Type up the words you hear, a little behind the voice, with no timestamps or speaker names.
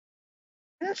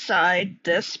inside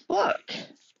this book.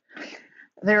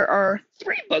 There are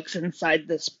 3 books inside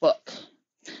this book.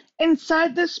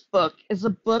 Inside this book is a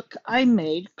book I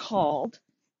made called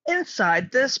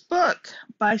Inside This Book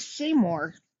by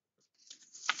Seymour.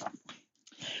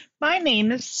 My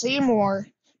name is Seymour.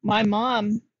 My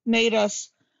mom made us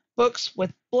books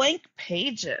with blank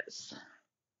pages.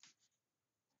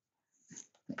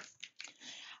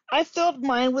 I filled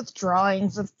mine with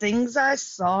drawings of things I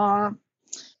saw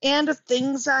and of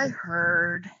things I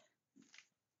heard.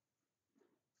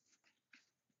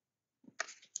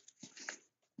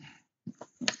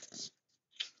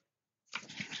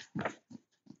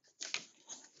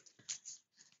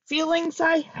 Feelings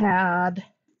I had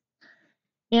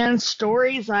and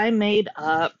stories I made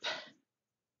up.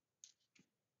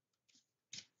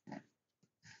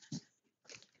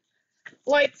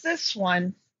 Like this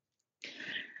one.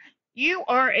 You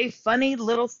are a funny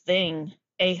little thing,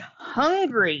 a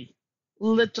hungry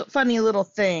funny little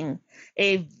thing,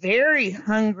 a very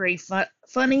hungry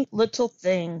funny little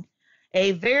thing,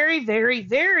 a very, very,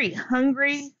 very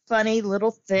hungry funny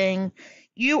little thing.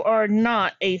 You are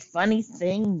not a funny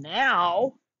thing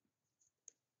now.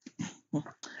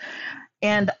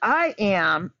 And I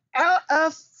am out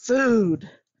of food.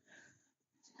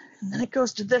 And then it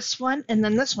goes to this one, and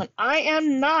then this one. I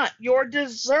am not your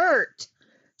dessert.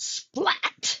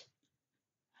 Splat!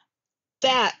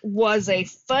 That was a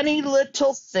funny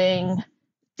little thing.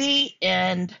 The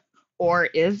end. Or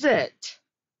is it?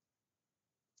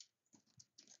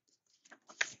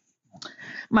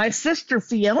 My sister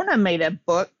Fiona made a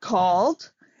book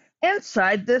called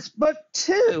Inside This Book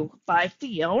Too by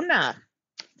Fiona.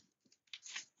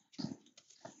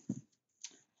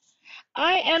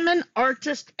 I am an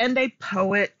artist and a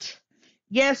poet.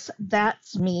 Yes,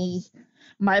 that's me.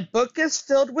 My book is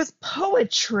filled with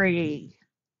poetry.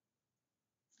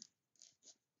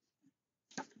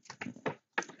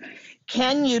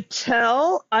 Can you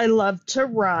tell I love to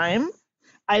rhyme?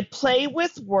 I play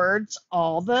with words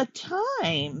all the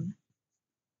time.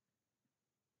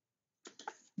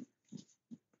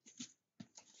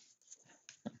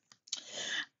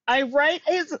 I write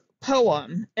a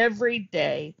poem every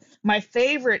day. My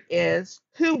favorite is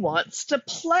Who Wants to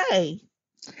Play?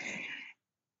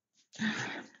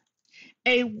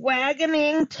 A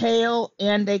wagging tail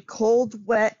and a cold,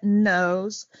 wet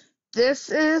nose. This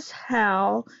is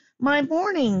how my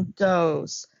morning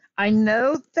goes. I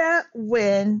know that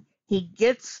when he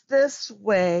gets this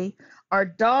way, our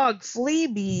dog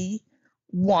Fleabee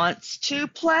wants to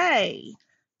play.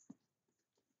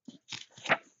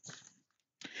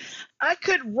 I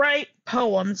could write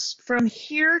poems from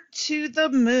here to the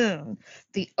moon.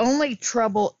 The only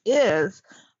trouble is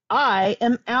I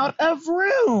am out of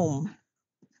room.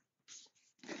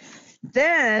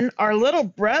 Then our little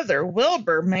brother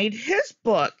Wilbur made his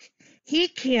book. He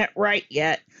can't write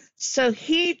yet, so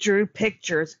he drew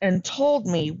pictures and told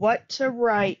me what to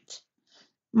write.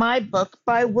 My book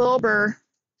by Wilbur.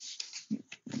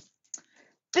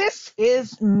 This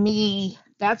is me.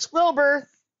 That's Wilbur.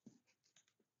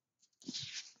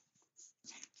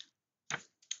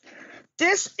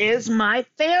 This is my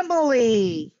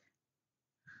family.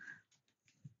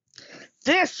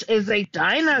 This is a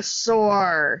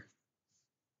dinosaur.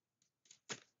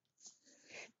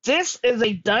 This is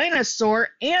a dinosaur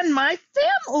and my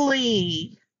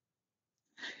family.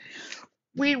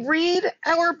 We read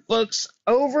our books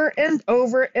over and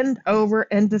over and over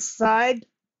and decide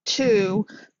to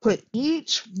put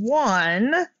each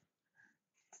one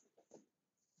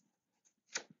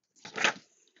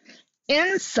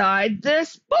inside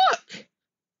this book.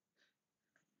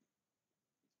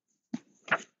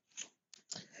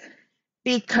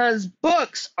 Because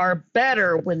books are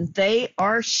better when they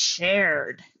are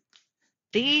shared.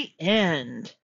 The end.